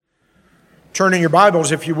Turn in your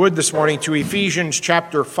Bibles, if you would, this morning to Ephesians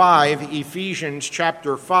chapter 5. Ephesians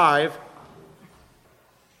chapter 5.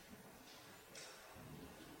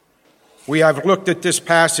 We have looked at this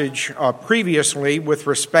passage previously with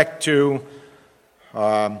respect to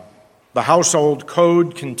the household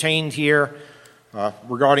code contained here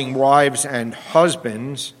regarding wives and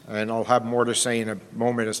husbands, and I'll have more to say in a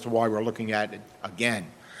moment as to why we're looking at it again.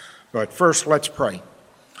 But first, let's pray.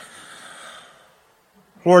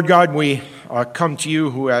 Lord God, we come to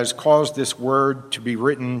you who has caused this word to be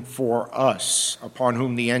written for us, upon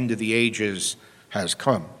whom the end of the ages has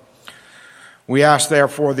come. We ask,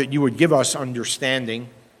 therefore, that you would give us understanding.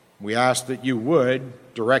 We ask that you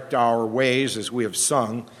would direct our ways as we have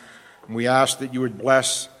sung. And we ask that you would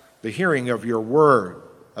bless the hearing of your word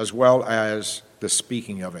as well as the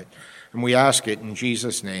speaking of it. And we ask it in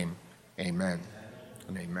Jesus' name. Amen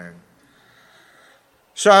and amen.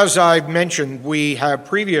 So as I've mentioned, we have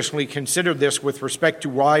previously considered this with respect to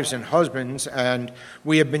wives and husbands, and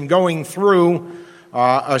we have been going through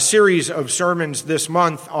a series of sermons this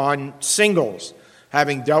month on singles.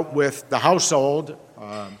 Having dealt with the household,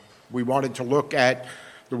 we wanted to look at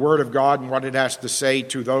the Word of God and what it has to say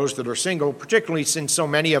to those that are single, particularly since so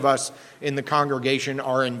many of us in the congregation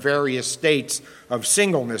are in various states of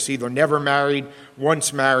singleness, either never married,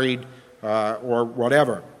 once married, or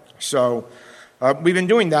whatever. So we've been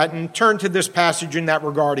doing that and turn to this passage in that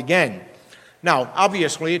regard again. Now,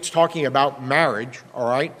 obviously, it's talking about marriage, all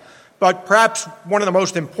right? But perhaps one of the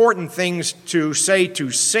most important things to say to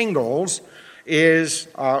singles is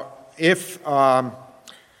if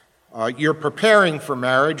you're preparing for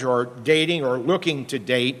marriage or dating or looking to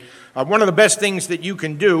date, one of the best things that you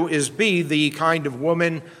can do is be the kind of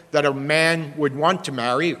woman that a man would want to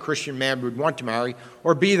marry, a Christian man would want to marry,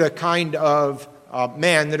 or be the kind of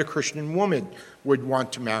man that a Christian woman would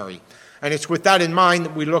want to marry. And it's with that in mind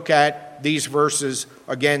that we look at these verses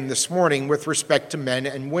again this morning with respect to men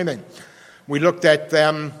and women. We looked at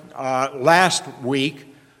them last week,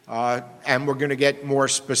 and we're going to get more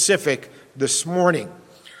specific this morning.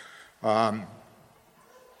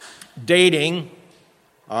 Dating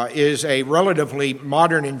is a relatively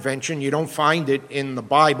modern invention. You don't find it in the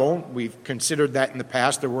Bible. We've considered that in the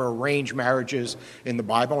past. There were arranged marriages in the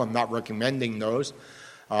Bible. I'm not recommending those.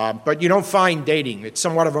 But you don't find dating. It's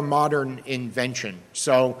somewhat of a modern invention.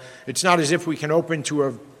 So it's not as if we can open to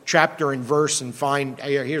a chapter and verse and find,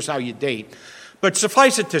 hey, here's how you date. But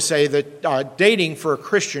suffice it to say that dating for a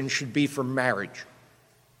Christian should be for marriage.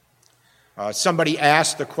 Somebody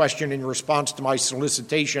asked a question in response to my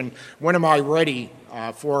solicitation, when am I ready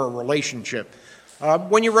for a relationship?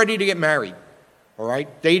 When you're ready to get married, all right?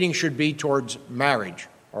 Dating should be towards marriage,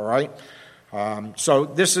 all right? So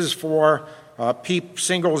this is for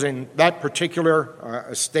singles in that particular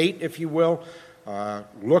estate, if you will,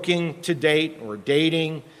 looking to date or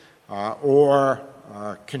dating or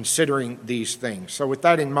considering these things. So with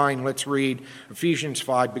that in mind, let's read Ephesians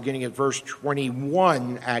 5, beginning at verse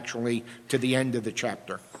 21, actually, to the end of the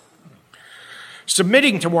chapter.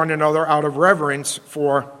 Submitting to one another out of reverence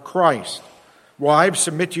for Christ. Wives,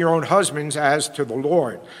 submit to your own husbands as to the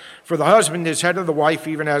Lord. For the husband is head of the wife,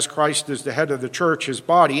 even as Christ is the head of the church, his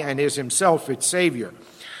body, and is himself its Savior.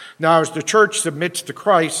 Now, as the church submits to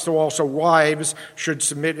Christ, so also wives should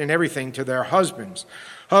submit in everything to their husbands.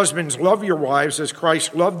 Husbands, love your wives as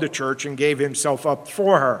Christ loved the church and gave himself up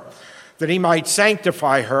for her, that he might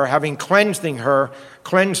sanctify her, having cleansed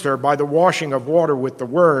her by the washing of water with the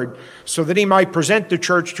word, so that he might present the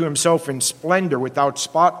church to himself in splendor, without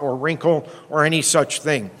spot or wrinkle or any such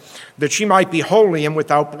thing, that she might be holy and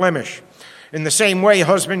without blemish. In the same way,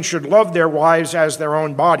 husbands should love their wives as their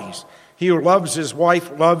own bodies. He who loves his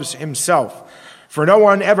wife loves himself. For no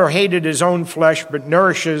one ever hated his own flesh, but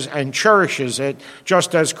nourishes and cherishes it,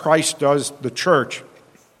 just as Christ does the church.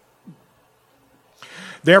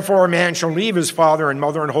 Therefore, a man shall leave his father and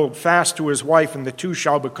mother and hold fast to his wife, and the two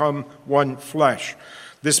shall become one flesh.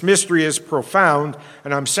 This mystery is profound,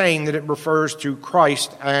 and I'm saying that it refers to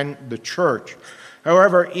Christ and the church.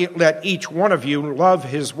 However, let each one of you love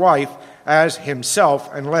his wife as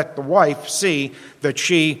himself, and let the wife see that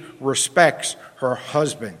she respects her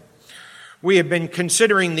husband. We have been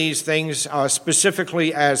considering these things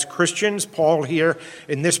specifically as Christians. Paul here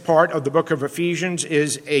in this part of the book of Ephesians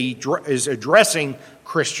is addressing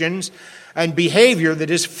Christians and behavior that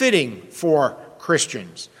is fitting for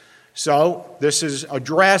Christians. So this is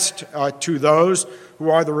addressed to those who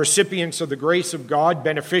are the recipients of the grace of God,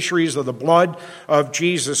 beneficiaries of the blood of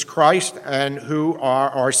Jesus Christ, and who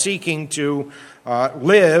are seeking to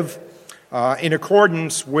live in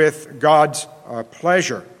accordance with God's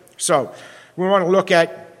pleasure. So we want to look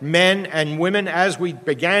at men and women, as we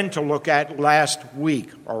began to look at last week,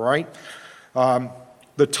 all right?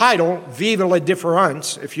 The title, Vive la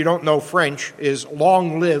différence, if you don't know French, is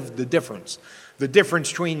Long Live the Difference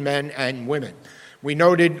between men and women. We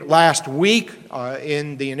noted last week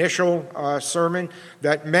in the initial sermon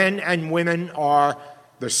that men and women are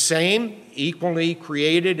the same, equally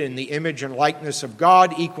created in the image and likeness of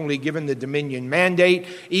God, equally given the dominion mandate,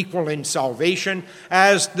 equal in salvation,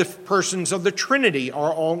 as the persons of the Trinity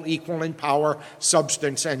are all equal in power,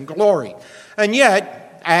 substance, and glory. And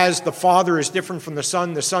yet, as the Father is different from the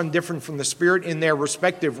Son different from the Spirit in their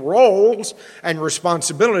respective roles and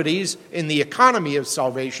responsibilities in the economy of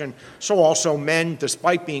salvation, so also men,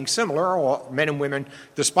 despite being similar, or men and women,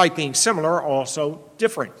 despite being similar, are also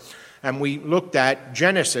different. And we looked at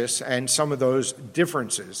Genesis and some of those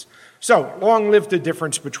differences. So, long live the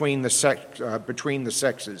difference between the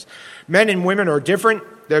sexes. Men and women are different.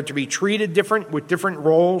 They're to be treated different with different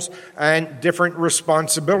roles and different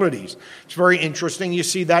responsibilities. It's very interesting. You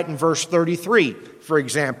see that in verse 33, for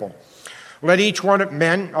example. Let each one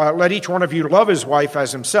of you love his wife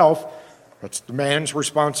as himself. That's the man's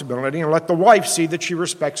responsibility. And let the wife see that she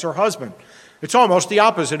respects her husband. It's almost the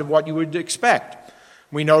opposite of what you would expect.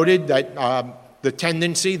 We noted that the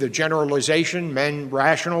tendency, the generalization, men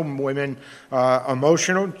rational, women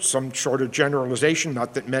emotional, some sort of generalization,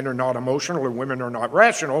 not that men are not emotional or women are not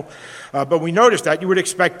rational, but we noticed that you would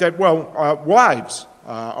expect that, wives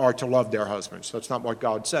are to love their husbands. That's not what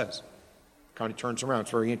God says. Kind of turns around.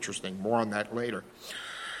 It's very interesting. More on that later.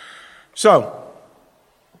 So,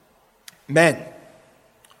 men.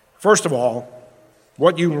 First of all,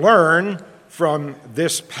 what you learn from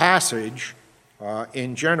this passage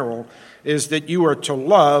in general is that you are to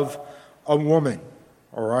love a woman,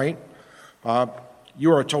 all right?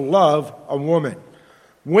 You are to love a woman.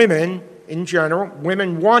 Women, in general,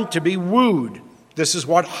 women want to be wooed. This is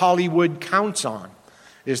what Hollywood counts on,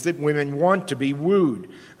 is that women want to be wooed.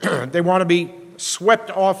 They want to be swept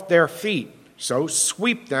off their feet, so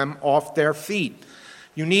sweep them off their feet.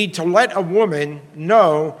 You need to let a woman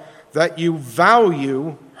know that you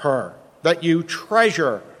value her, that you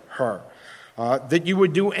treasure her, that you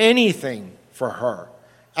would do anything for her,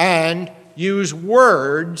 and use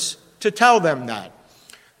words to tell them that.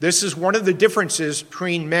 This is one of the differences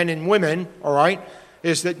between men and women, all right,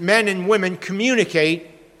 is that men and women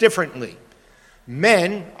communicate differently.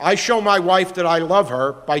 Men, I show my wife that I love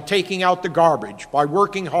her by taking out the garbage, by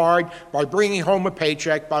working hard, by bringing home a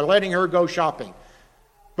paycheck, by letting her go shopping.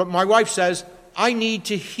 But my wife says, I need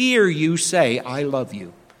to hear you say, I love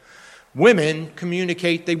you. Women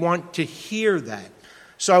communicate, they want to hear that.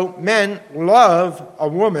 So men love a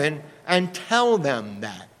woman and tell them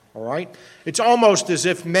that, all right? It's almost as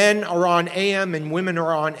if men are on AM and women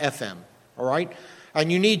are on FM, all right?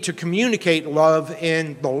 And you need to communicate love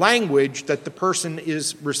in the language that the person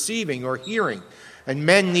is receiving or hearing. And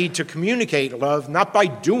men need to communicate love not by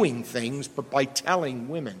doing things, but by telling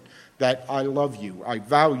women that I love you, I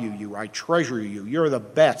value you, I treasure you, you're the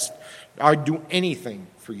best, I'd do anything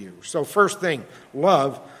for you. So first thing,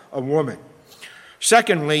 love a woman.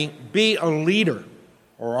 Secondly, be a leader,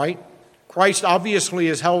 all right? Christ obviously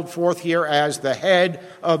is held forth here as the head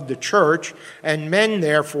of the church, and men,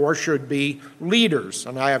 therefore, should be leaders.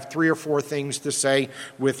 And I have 3 or 4 things to say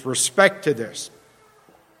with respect to this.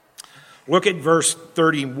 Look at verse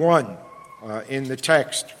 31 in the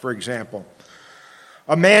text, for example.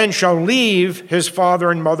 A man shall leave his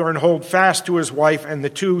father and mother and hold fast to his wife, and the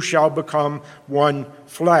two shall become one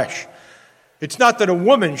flesh. It's not that a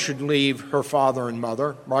woman should leave her father and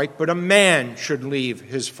mother, right? But a man should leave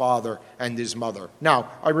his father and his mother.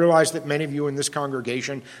 Now, I realize that many of you in this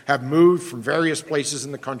congregation have moved from various places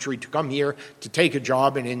in the country to come here to take a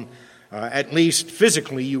job, and at least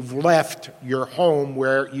physically, you've left your home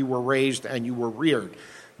where you were raised and you were reared.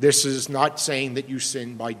 This is not saying that you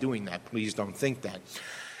sin by doing that. Please don't think that.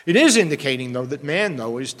 It is indicating, though, that man,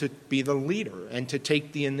 though, is to be the leader and to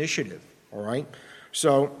take the initiative, all right?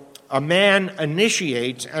 So a man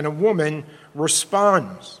initiates and a woman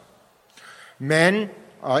responds. Men,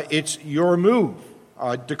 it's your move.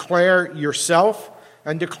 Declare yourself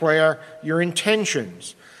and declare your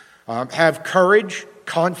intentions. Have courage,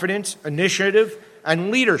 confidence, initiative, and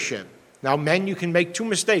leadership. Now, men, you can make 2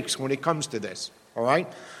 mistakes when it comes to this, all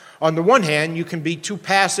right? On the one hand, you can be too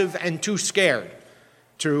passive and too scared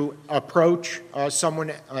to approach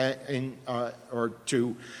someone or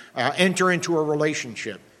to enter into a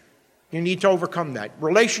relationship. You need to overcome that.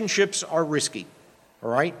 Relationships are risky,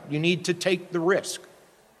 all right? You need to take the risk,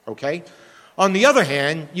 okay? On the other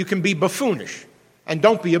hand, you can be buffoonish, and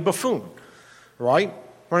don't be a buffoon, right?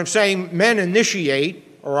 When I'm saying men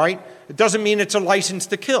initiate, all right, it doesn't mean it's a license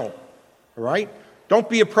to kill, all right? Don't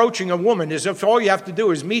be approaching a woman as if all you have to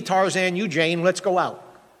do is me, Tarzan, you, Jane, let's go out,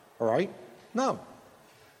 all right? No,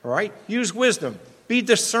 all right? Use wisdom. Be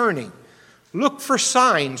discerning. Look for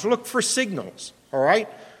signs. Look for signals, all right?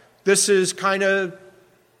 This is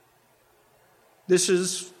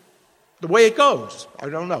the way it goes. I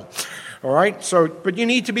don't know, all right? So, but you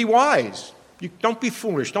need to be wise. You don't be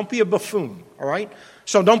foolish. Don't be a buffoon, all right?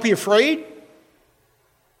 So don't be afraid.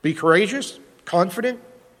 Be courageous, confident,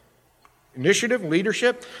 initiative,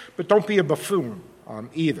 leadership, but don't be a buffoon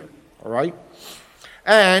either, all right?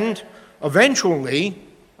 And eventually,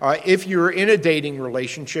 if you're in a dating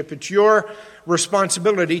relationship, it's your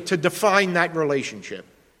responsibility to define that relationship,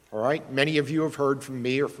 all right? Many of you have heard from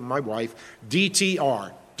me or from my wife,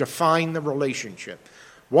 DTR, define the relationship.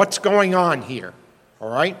 What's going on here, all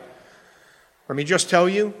right? Let me just tell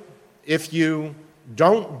you, if you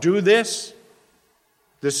don't do this,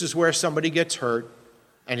 this is where somebody gets hurt,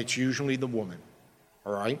 and it's usually the woman,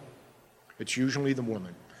 all right? It's usually the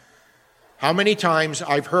woman. How many times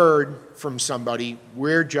I've heard from somebody,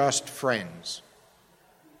 we're just friends.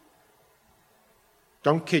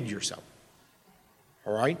 Don't kid yourself,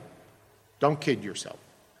 all right? Don't kid yourself.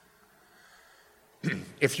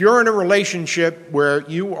 If you're in a relationship where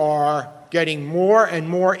you are getting more and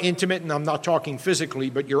more intimate, and I'm not talking physically,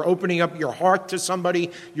 but you're opening up your heart to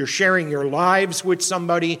somebody, you're sharing your lives with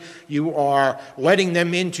somebody, you are letting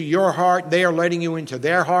them into your heart, they are letting you into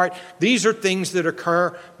their heart. These are things that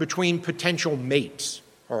occur between potential mates,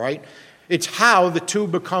 all right? It's how the two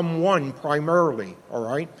become one primarily, all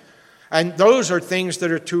right? And those are things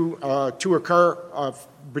that are to occur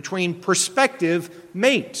between prospective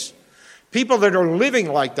mates. People that are living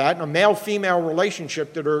like that, in a male-female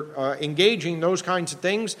relationship, that are engaging in those kinds of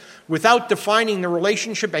things without defining the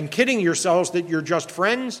relationship and kidding yourselves that you're just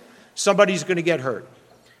friends, somebody's going to get hurt.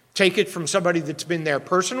 Take it from somebody that's been there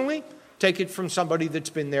personally. Take it from somebody that's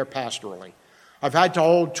been there pastorally. I've had to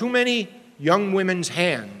hold too many young women's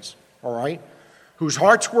hands, all right, whose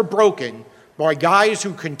hearts were broken by guys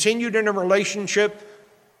who continued in a relationship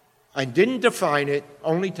and didn't define it,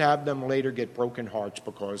 only to have them later get broken hearts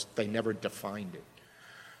because they never defined it.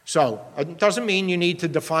 So it doesn't mean you need to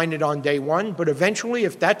define it on day one, but eventually,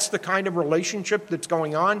 if that's the kind of relationship that's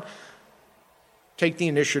going on, take the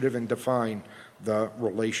initiative and define the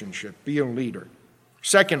relationship. Be a leader.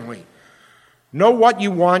 Secondly, know what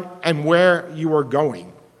you want and where you are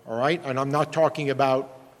going, all right? And I'm not talking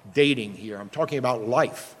about dating here. I'm talking about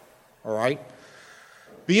life, all right?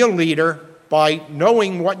 Be a leader by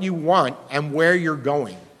knowing what you want and where you're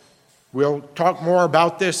going. We'll talk more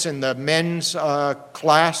about this in the men's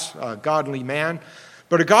class, Godly Man.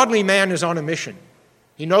 But a godly man is on a mission.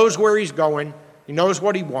 He knows where he's going, he knows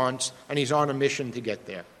what he wants, and he's on a mission to get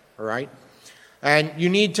there, all right? And you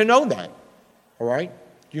need to know that, all right?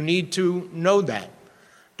 You need to know that.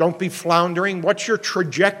 Don't be floundering. What's your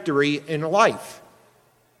trajectory in life?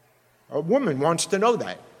 A woman wants to know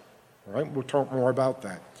that, all right? We'll talk more about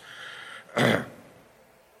that.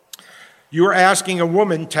 You're asking a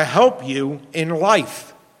woman to help you in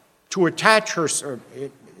life, to attach her,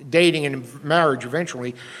 dating and marriage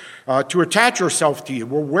eventually, to attach herself to you.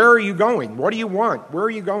 Well, where are you going? What do you want? Where are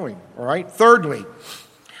you going? All right. Thirdly,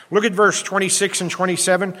 look at verse 26 and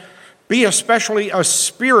 27. Be especially a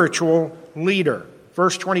spiritual leader.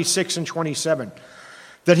 Verse 26 and 27.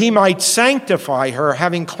 That he might sanctify her,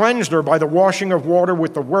 having cleansed her by the washing of water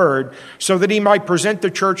with the word, so that he might present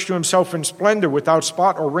the church to himself in splendor, without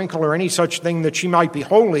spot or wrinkle or any such thing, that she might be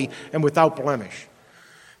holy and without blemish.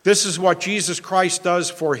 This is what Jesus Christ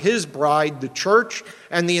does for his bride, the church,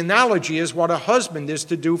 and the analogy is what a husband is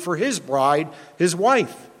to do for his bride, his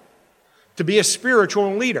wife, to be a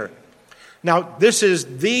spiritual leader. Now, this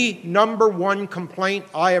is the number one complaint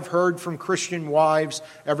I have heard from Christian wives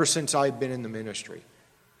ever since I've been in the ministry.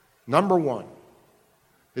 Number one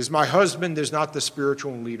is my husband is not the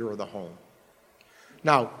spiritual leader of the home.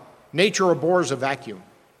 Now, nature abhors a vacuum.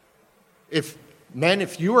 If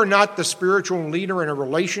you are not the spiritual leader in a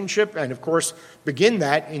relationship, and of course, begin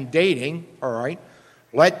that in dating, all right,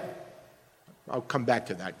 I'll come back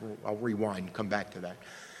to that. I'll rewind, come back to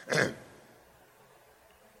that.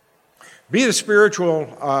 Be the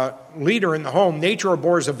spiritual leader in the home. Nature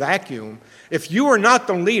abhors a vacuum. If you are not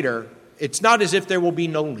the leader, it's not as if there will be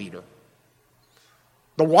no leader.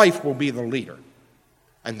 The wife will be the leader.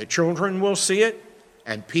 And the children will see it,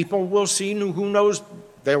 and people will see who knows.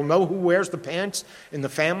 They'll know who wears the pants in the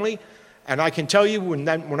family. And I can tell you,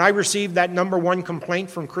 when I received that number one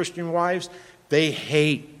complaint from Christian wives, they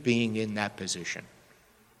hate being in that position.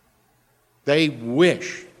 They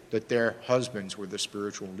wish that their husbands were the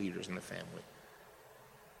spiritual leaders in the family.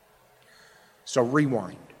 So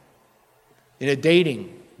rewind. In a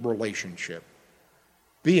dating relationship,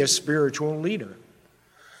 be a spiritual leader.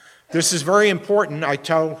 This is very important. I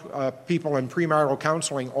tell people in premarital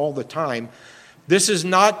counseling all the time, this is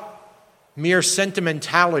not mere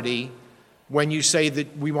sentimentality when you say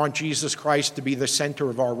that we want Jesus Christ to be the center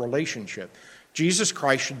of our relationship. Jesus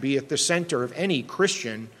Christ should be at the center of any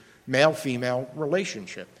Christian male-female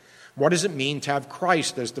relationship. What does it mean to have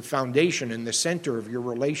Christ as the foundation and the center of your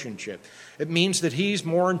relationship? It means that he's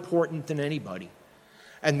more important than anybody.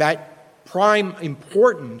 And that prime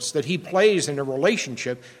importance that he plays in a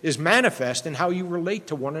relationship is manifest in how you relate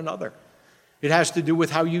to one another. It has to do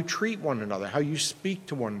with how you treat one another, how you speak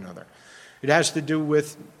to one another. It has to do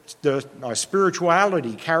with the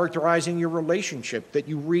spirituality characterizing your relationship, that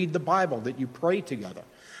you read the Bible, that you pray together,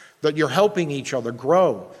 that you're helping each other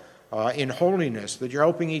grow in holiness, that you're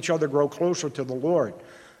helping each other grow closer to the Lord.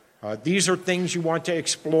 These are things you want to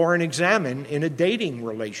explore and examine in a dating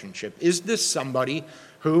relationship. Is this somebody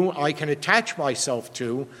who I can attach myself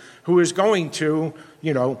to, who is going to,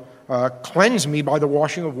 cleanse me by the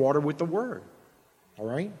washing of water with the Word? All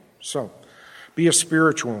right? So, be a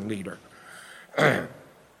spiritual leader.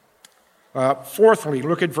 Fourthly,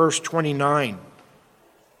 look at verse 29.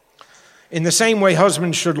 In the same way,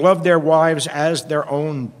 husbands should love their wives as their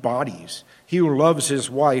own bodies. He who loves his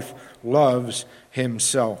wife loves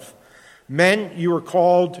himself. Men, you are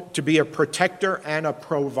called to be a protector and a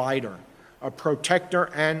provider. A protector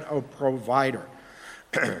and a provider.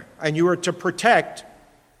 And you are to protect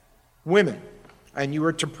women. And you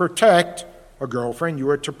are to protect a girlfriend. You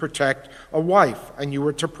are to protect a wife. And you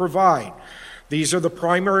are to provide. These are the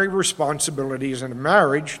primary responsibilities in a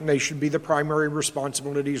marriage, and they should be the primary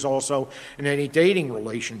responsibilities also in any dating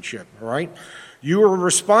relationship, all right? You are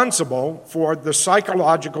responsible for the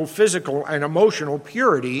psychological, physical, and emotional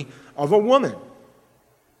purity of a woman.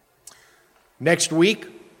 Next week,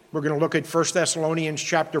 we're going to look at 1 Thessalonians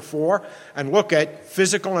chapter 4 and look at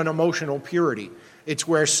physical and emotional purity. It's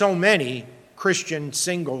where so many Christian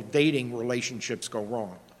single dating relationships go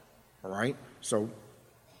wrong, all right? So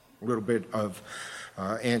a little bit of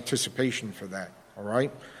anticipation for that, all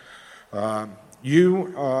right?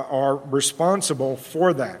 You are responsible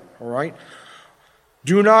for that, all right?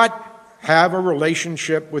 Do not have a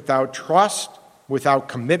relationship without trust, without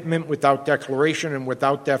commitment, without declaration, and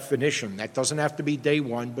without definition. That doesn't have to be day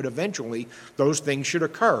one, but eventually those things should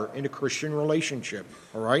occur in a Christian relationship,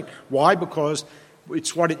 all right? Why? Because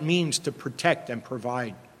it's what it means to protect and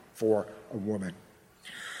provide for a woman.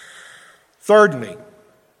 Thirdly,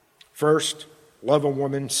 first, love a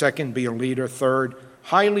woman. Second, be a leader. Third,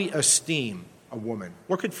 highly esteem a woman.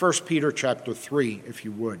 Look at 1 Peter chapter 3, if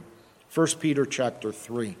you would. 1 Peter chapter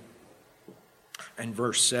 3 and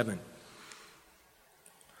verse 7.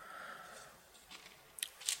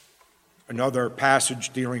 Another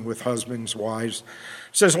passage dealing with husbands, wives.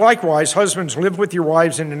 It says, likewise, husbands, live with your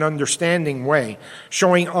wives in an understanding way,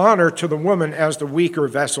 showing honor to the woman as the weaker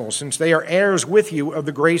vessel, since they are heirs with you of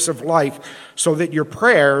the grace of life, so that your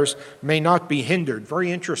prayers may not be hindered.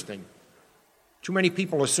 Very interesting. Too many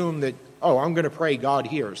people assume that, I'm going to pray, God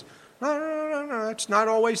hears. No, that's not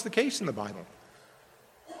always the case in the Bible.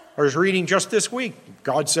 I was reading just this week,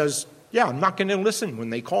 God says, I'm not going to listen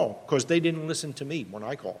when they call, because they didn't listen to me when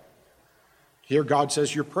I call. Here God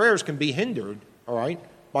says your prayers can be hindered, all right,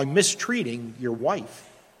 by mistreating your wife,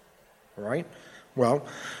 all right? Well,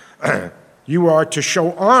 you are to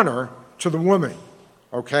show honor to the woman,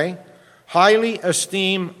 okay? Highly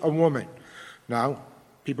esteem a woman. Now,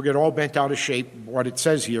 people get all bent out of shape. What it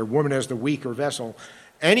says here, woman as the weaker vessel.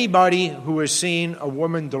 Anybody who has seen a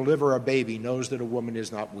woman deliver a baby knows that a woman is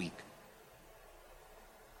not weak.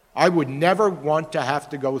 I would never want to have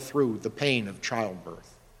to go through the pain of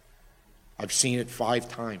childbirth. I've seen it 5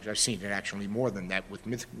 times. I've seen it actually more than that with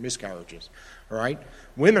miscarriages, all right?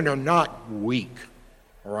 Women are not weak,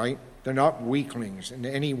 all right? They're not weaklings in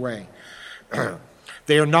any way.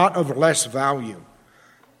 They are not of less value.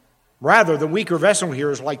 Rather, the weaker vessel here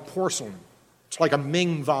is like porcelain. It's like a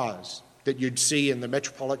Ming vase that you'd see in the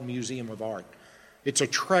Metropolitan Museum of Art. It's a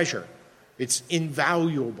treasure. It's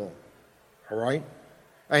invaluable, all right?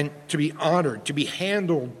 And to be honored, to be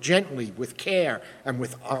handled gently with care and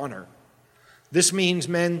with honor. This means,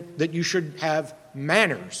 men, that you should have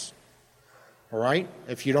manners, all right?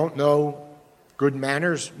 If you don't know good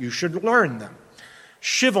manners, you should learn them.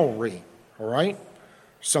 Chivalry, all right?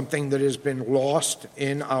 Something that has been lost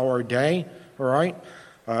in our day, all right?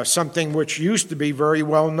 Something which used to be very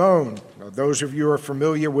well known. Those of you who are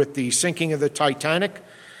familiar with the sinking of the Titanic,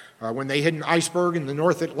 when they hit an iceberg in the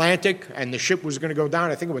North Atlantic and the ship was going to go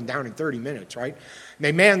down, I think it went down in 30 minutes, right? And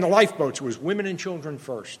they manned the lifeboats. It was women and children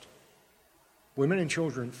first. Women and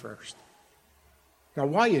children first. Now,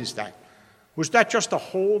 why is that? Was that just a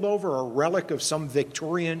holdover, a relic of some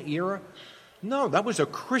Victorian era? No, that was a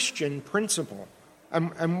Christian principle.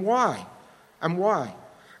 And why? And why?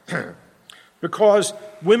 Because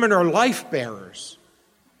women are life bearers.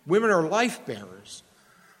 Women are life bearers.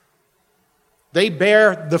 They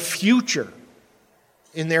bear the future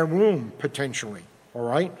in their womb, potentially, all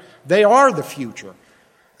right? They are the future.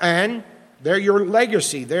 And they're your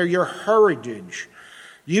legacy. They're your heritage.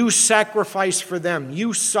 You sacrifice for them.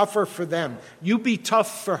 You suffer for them. You be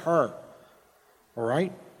tough for her, all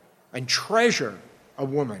right? And treasure a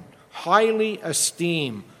woman. Highly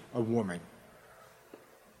esteem a woman.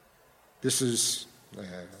 This is,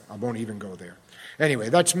 I won't even go there. Anyway,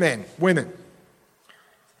 that's men. Women.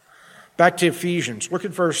 Back to Ephesians. Look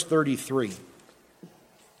at verse 33.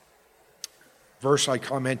 Verse I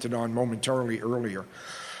commented on momentarily earlier.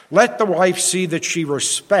 Let the wife see that she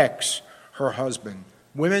respects her husband.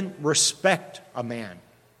 Women, respect a man.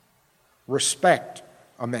 Respect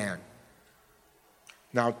a man.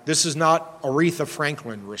 Now, this is not Aretha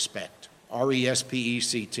Franklin respect.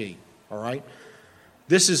 R-E-S-P-E-C-T. All right?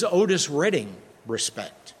 This is Otis Redding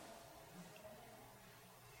respect.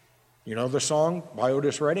 You know the song by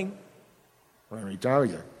Otis Redding? Let me tell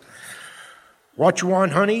you. What you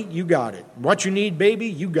want, honey, you got it. What you need, baby,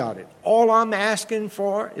 you got it. All I'm asking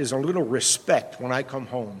for is a little respect when I come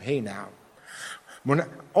home. Hey, now.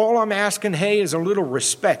 All I'm asking, hey, is a little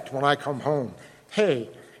respect when I come home. Hey,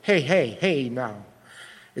 now.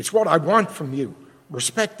 It's what I want from you.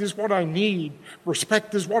 Respect is what I need.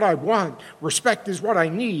 Respect is what I want. Respect is what I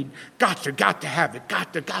need. Got to have it.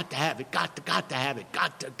 Got to have it. Got to have it.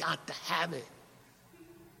 Got to have it.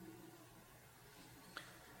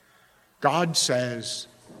 God says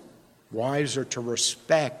wives are to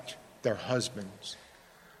respect their husbands.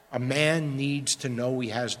 A man needs to know he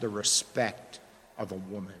has the respect of a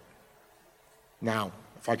woman. Now,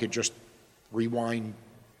 if I could just rewind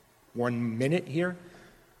 1 minute here.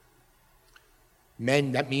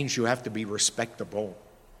 Men, that means you have to be respectable.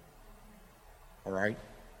 All right?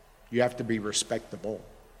 You have to be respectable.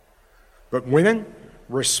 But women,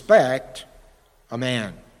 respect a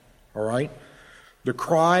man. All right? The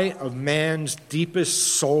cry of man's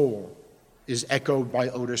deepest soul is echoed by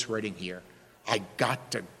Otis Redding here. I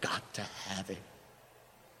got to have it.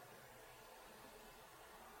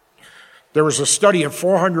 There was a study of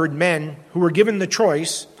 400 men who were given the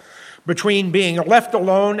choice between being left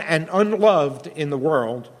alone and unloved in the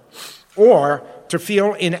world or to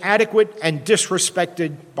feel inadequate and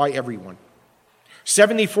disrespected by everyone.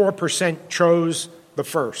 74% chose the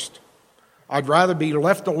first. I'd rather be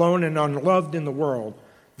left alone and unloved in the world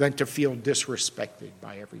than to feel disrespected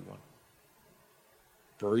by everyone.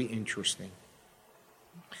 Very interesting.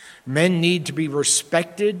 Men need to be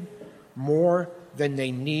respected more than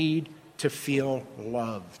they need to feel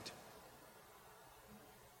loved.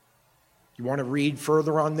 You want to read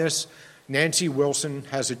further on this? Nancy Wilson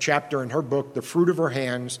has a chapter in her book, The Fruit of Her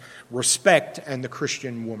Hands, Respect and the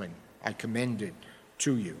Christian Woman. I commend it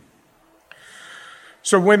to you.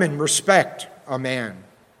 So women, respect a man.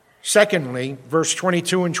 Secondly, verse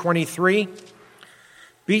 22 and 23,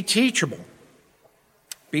 be teachable.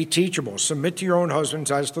 Be teachable. Submit to your own husbands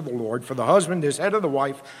as to the Lord, for the husband is head of the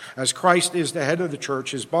wife, as Christ is the head of the church,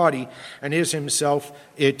 his body, and is himself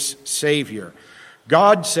its Savior.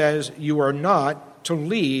 God says you are not to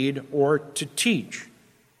lead or to teach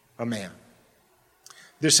a man.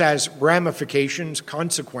 This has ramifications,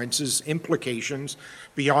 consequences, implications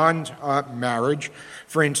beyond marriage.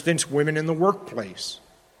 For instance, women in the workplace.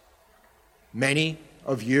 Many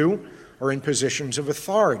of you are in positions of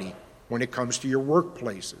authority when it comes to your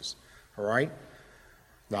workplaces, all right?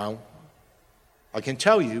 Now, I can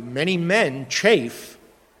tell you, many men chafe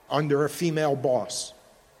under a female boss.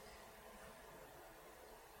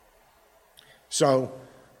 So,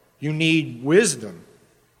 you need wisdom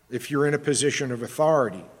if you're in a position of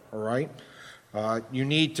authority, all right? You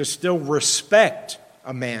need to still respect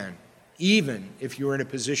a man, even if you're in a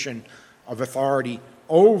position of authority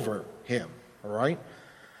over him, all right?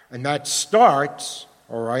 And that starts,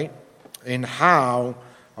 all right, in how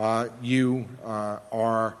you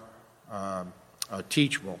are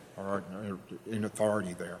teachable or in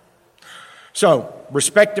authority there. So,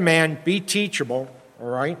 respect a man, be teachable, all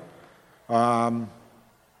right?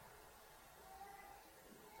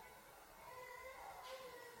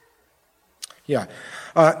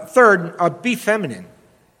 Third, be feminine.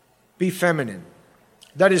 Be feminine.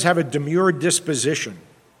 That is, have a demure disposition,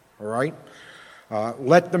 all right?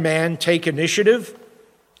 Let the man take initiative.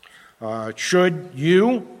 Should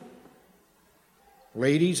you,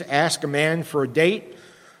 ladies, ask a man for a date?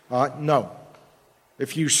 No.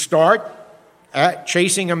 If you start at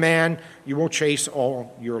chasing a man, you will chase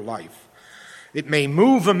all your life. It may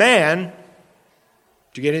move a man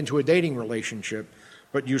to get into a dating relationship,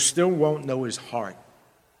 but you still won't know his heart.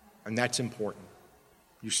 And that's important.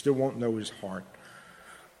 You still won't know his heart.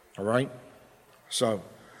 All right? So,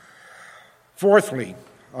 fourthly,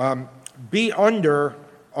 be under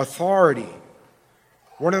authority.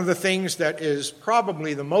 One of the things that is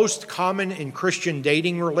probably the most common in Christian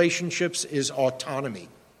dating relationships is autonomy.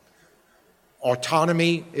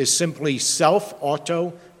 Autonomy is simply self,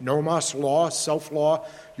 auto, nomos, law, self-law.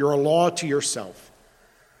 You're a law to yourself.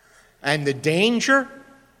 And the danger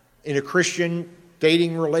in a Christian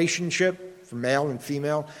dating relationship for male and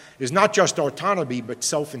female is not just autonomy, but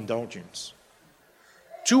self-indulgence.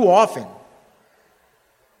 Too often,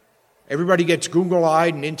 everybody gets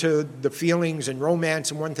Google-eyed and into the feelings and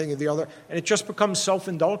romance and one thing or the other, and it just becomes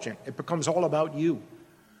self-indulgent. It becomes all about you.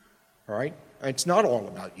 All right? And it's not all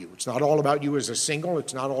about you. It's not all about you as a single.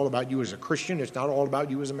 It's not all about you as a Christian. It's not all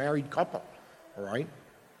about you as a married couple. All right?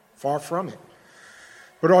 Far from it.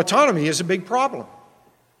 But autonomy is a big problem.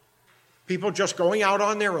 People just going out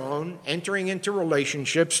on their own, entering into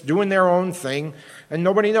relationships, doing their own thing, and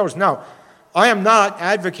nobody knows. Now, I am not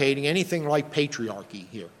advocating anything like patriarchy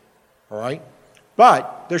here. All right?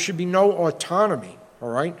 But there should be no autonomy. All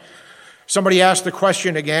right? Somebody asked the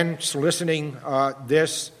question again, soliciting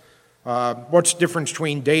this. What's the difference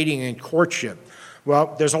between dating and courtship?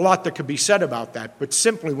 Well, there's a lot that could be said about that, but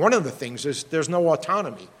simply one of the things is there's no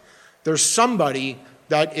autonomy. There's somebody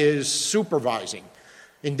that is supervising.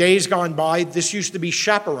 In days gone by, this used to be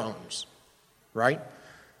chaperones, right?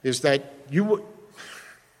 Is that you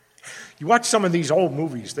watch some of these old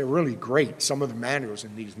movies, they're really great, some of the manners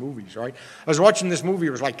in these movies, right? I was watching this movie,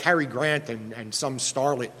 it was like Cary Grant and some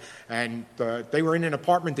starlet, and they were in an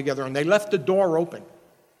apartment together, and they left the door open.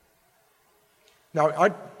 Now,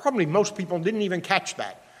 probably most people didn't even catch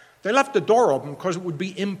that. They left the door open because it would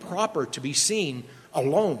be improper to be seen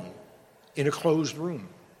alone in a closed room,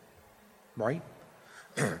 right?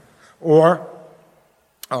 Or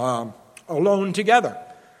alone together.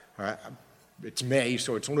 It's May,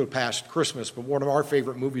 so it's a little past Christmas, but one of our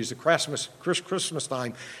favorite movies at Christmas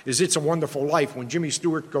time is It's a Wonderful Life, when Jimmy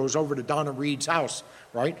Stewart goes over to Donna Reed's house,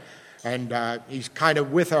 right? And he's kind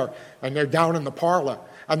of with her, and they're down in the parlor.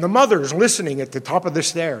 And the mother's listening at the top of the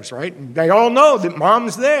stairs, right? And they all know that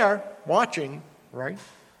mom's there watching, right?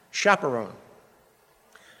 Chaperone.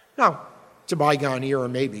 Now, it's a bygone era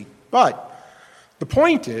maybe, but the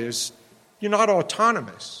point is, you're not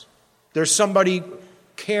autonomous. There's somebody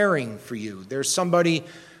caring for you. There's somebody,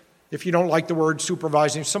 if you don't like the word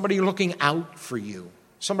supervising, somebody looking out for you.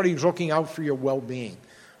 Somebody who's looking out for your well-being,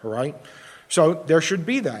 all right? So there should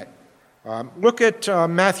be that. Look at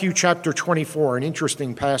Matthew chapter 24, an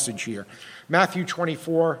interesting passage here. Matthew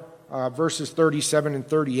 24, verses 37 and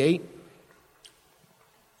 38.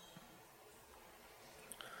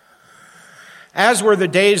 As were the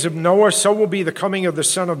days of Noah, so will be the coming of the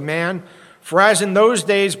Son of Man. For as in those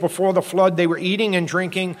days before the flood, they were eating and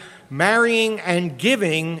drinking, marrying and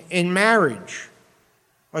giving in marriage,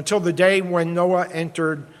 until the day when Noah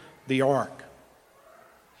entered the ark.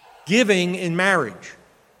 Giving in marriage.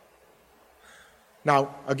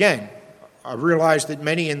 Now, again, I realize that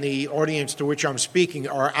many in the audience to which I'm speaking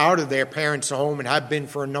are out of their parents' home and have been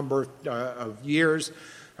for a number of years.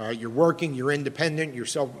 You're working, you're independent,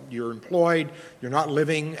 you're employed, you're not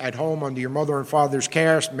living at home under your mother and father's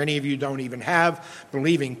care. Many of you don't even have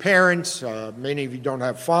believing parents. Many of you don't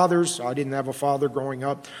have fathers. I didn't have a father growing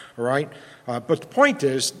up, all right? But the point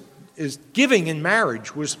is giving in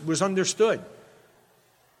marriage was understood.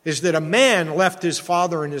 Is that a man left his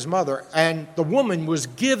father and his mother, and the woman was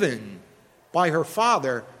given by her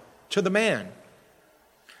father to the man.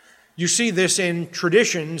 You see this in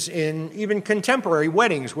traditions in even contemporary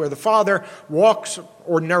weddings where the father walks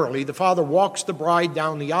the bride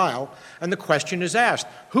down the aisle, and the question is asked,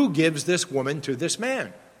 who gives this woman to this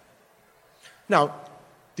man? Now,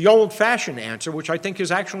 the old-fashioned answer, which I think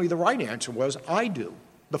is actually the right answer, was, I do.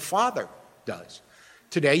 The father does.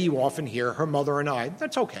 Today you often hear her mother and I.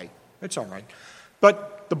 That's okay. It's all right.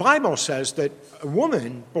 But the Bible says that a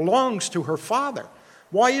woman belongs to her father.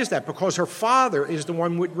 Why is that? Because her father is the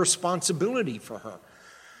one with responsibility for her.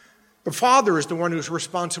 The father is the one who's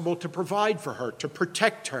responsible to provide for her, to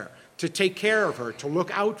protect her, to take care of her, to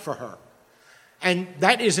look out for her. And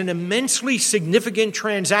that is an immensely significant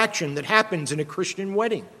transaction that happens in a Christian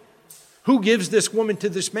wedding. Who gives this woman to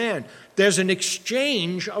this man? There's an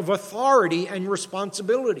exchange of authority and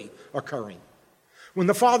responsibility occurring. When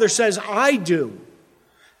the father says, I do,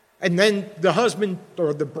 and then the husband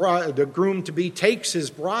or the groom-to-be takes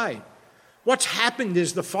his bride, What's happened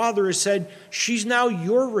is the Father has said, she's now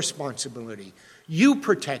your responsibility. You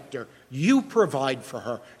protect her. You provide for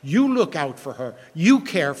her. You look out for her. You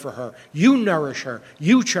care for her. You nourish her.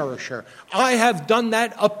 You cherish her. I have done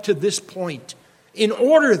that up to this point in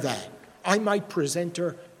order that I might present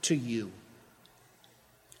her to you.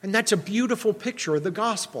 And that's a beautiful picture of the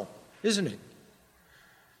gospel, isn't it?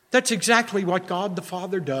 That's exactly what God the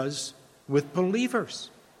Father does with believers.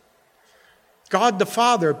 God the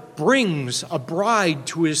Father brings a bride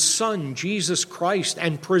to his Son, Jesus Christ,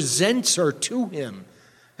 and presents her to him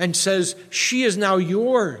and says, she is now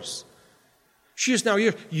yours. She is now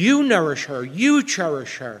yours. You nourish her. You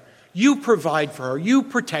cherish her. You provide for her. You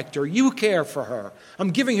protect her. You care for her.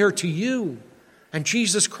 I'm giving her to you. And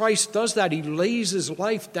Jesus Christ does that. He lays his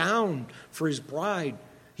life down for his bride.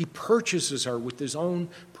 He purchases her with his own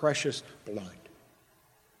precious blood.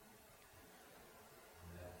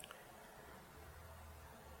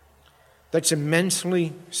 That's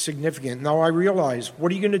immensely significant. Now I realize,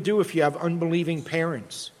 what are you going to do if you have unbelieving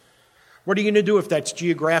parents? What are you going to do if that's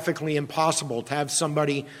geographically impossible to have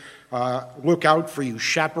somebody look out for you,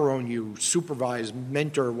 chaperone you, supervise,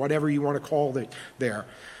 mentor, whatever you want to call it there?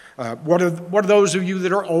 What are those of you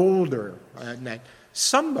that are older? That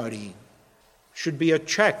somebody should be a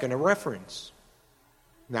check and a reference.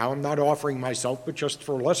 Now I'm not offering myself, but just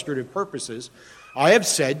for illustrative purposes, I have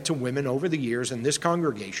said to women over the years in this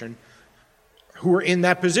congregation who are in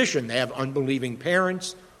that position, they have unbelieving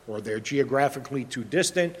parents or they're geographically too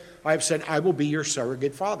distant, I have said, I will be your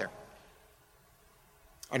surrogate father.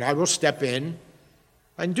 And I will step in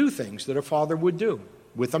and do things that a father would do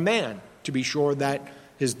with a man to be sure that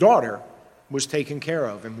his daughter was taken care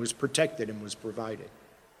of and was protected and was provided.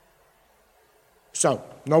 So,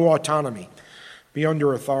 no autonomy. Be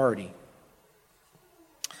under authority.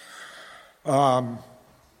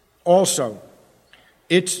 Also,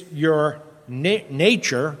 it's your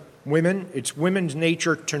nature, women, it's women's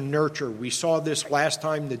nature to nurture. We saw this last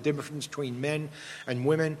time, the difference between men and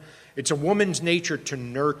women. It's a woman's nature to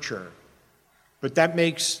nurture, but that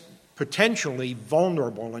makes potentially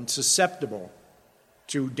vulnerable and susceptible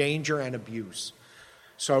to danger and abuse.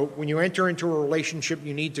 So when you enter into a relationship,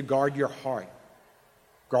 you need to guard your heart.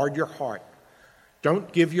 Guard your heart.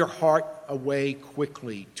 Don't give your heart away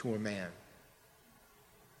quickly to a man.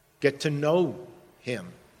 Get to know him.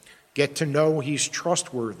 Get to know he's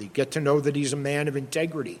trustworthy. Get to know that he's a man of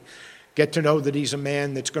integrity. Get to know that he's a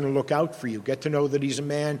man that's going to look out for you. Get to know that he's a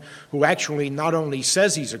man who actually not only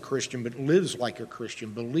says he's a Christian, but lives like a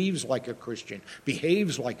Christian, believes like a Christian,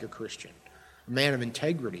 behaves like a Christian. A man of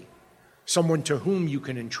integrity. Someone to whom you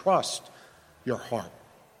can entrust your heart.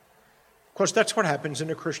 Of course, that's what happens in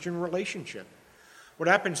a Christian relationship. What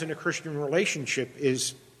happens in a Christian relationship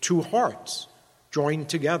is two hearts joined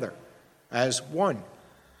together as one.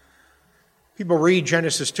 People read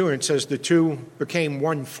Genesis 2 and it says the two became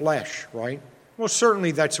one flesh, right? Well,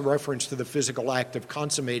 certainly that's a reference to the physical act of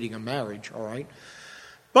consummating a marriage, all right?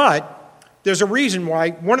 But there's a reason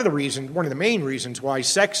why, one of the main reasons why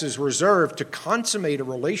sex is reserved to consummate a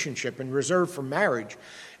relationship and reserved for marriage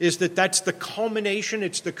is that that's the culmination,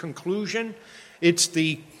 it's the conclusion, it's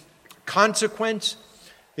the consequence,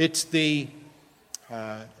 it's the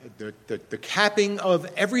capping of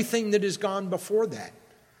everything that has gone before that.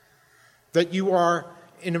 That you are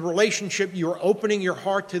in a relationship, you are opening your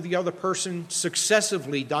heart to the other person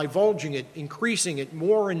successively, divulging it, increasing it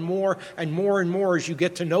more and more and more and more as you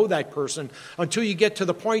get to know that person until you get to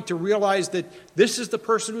the point to realize that this is the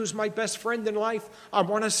person who's my best friend in life. I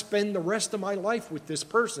want to spend the rest of my life with this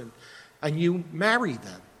person. And you marry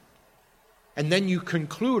them. And then you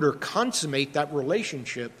conclude or consummate that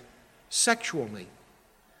relationship sexually.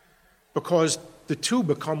 Because the two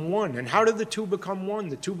become one. And how do the two become one?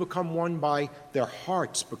 The two become one by their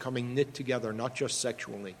hearts becoming knit together, not just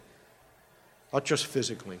sexually, not just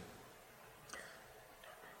physically.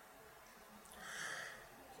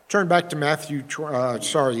 Turn back to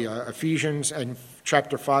Ephesians and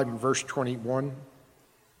chapter 5 and verse 21.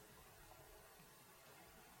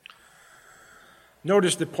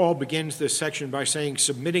 Notice that Paul begins this section by saying,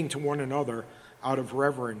 submitting to one another out of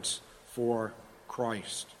reverence for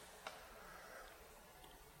Christ.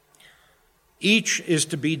 Each is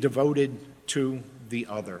to be devoted to the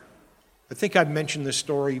other. I think I've mentioned this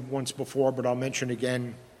story once before, but I'll mention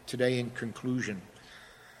again today in conclusion.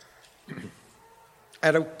 I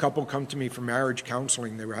had a couple come to me for marriage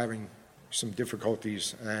counseling. They were having some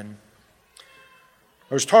difficulties, and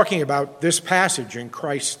I was talking about this passage in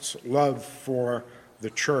Christ's love for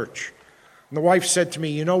the church. And the wife said to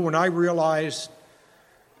me, when I realized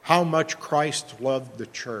how much Christ loved the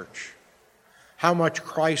church, how much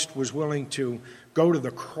Christ was willing to go to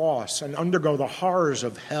the cross and undergo the horrors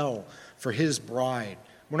of hell for his bride,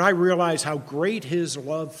 when I realize how great his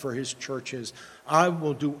love for his church is, I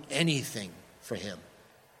will do anything for him.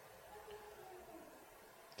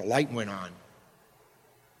 The light went on.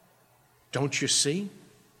 Don't you see?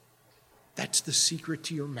 That's the secret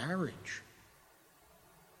to your marriage.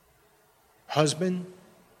 Husband,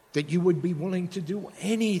 that you would be willing to do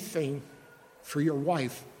anything for your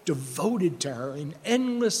wife, devoted to her in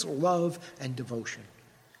endless love and devotion.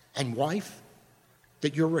 And wife,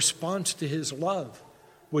 that your response to his love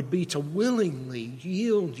would be to willingly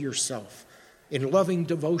yield yourself in loving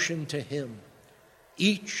devotion to him,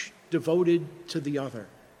 each devoted to the other,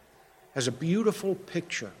 as a beautiful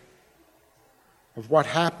picture of what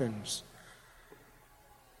happens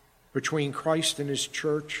between Christ and his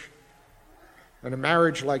church. And a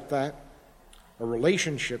marriage like that, a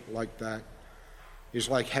relationship like that, is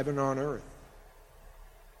like heaven on earth.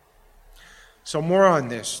 So more on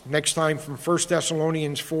this next time from 1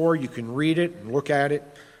 Thessalonians 4. You can read it and look at it,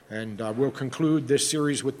 and we'll conclude this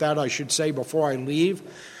series with that. I should say before I leave,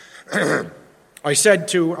 I said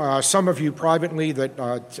to some of you privately that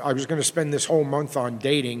I was going to spend this whole month on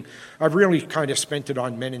dating. I've really kind of spent it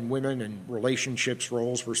on men and women and relationships,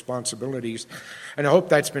 roles, responsibilities, and I hope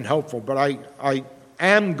that's been helpful. But I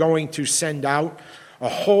am going to send out a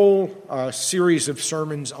whole series of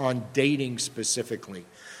sermons on dating specifically.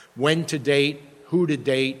 When to date, who to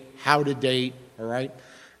date, how to date, all right?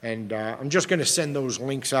 And I'm just going to send those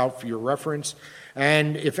links out for your reference.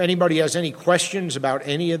 And if anybody has any questions about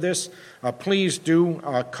any of this, please do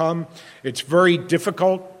come. It's very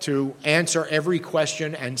difficult to answer every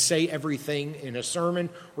question and say everything in a sermon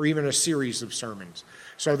or even a series of sermons.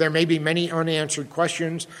 So there may be many unanswered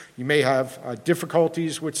questions. You may have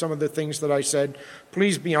difficulties with some of the things that I said.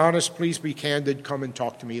 Please be honest. Please be candid. Come and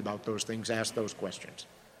talk to me about those things. Ask those questions.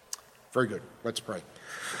 Very good. Let's pray.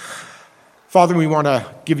 Father, we want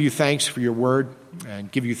to give you thanks for your word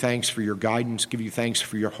and give you thanks for your guidance, give you thanks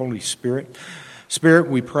for your Holy Spirit. Spirit,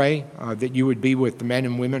 we pray that you would be with the men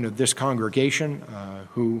and women of this congregation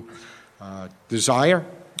who desire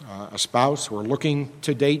a spouse or looking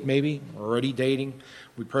to date, maybe already dating.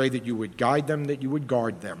 We pray that you would guide them, that you would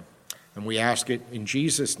guard them. And we ask it in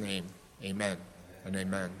Jesus' name. Amen and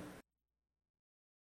amen.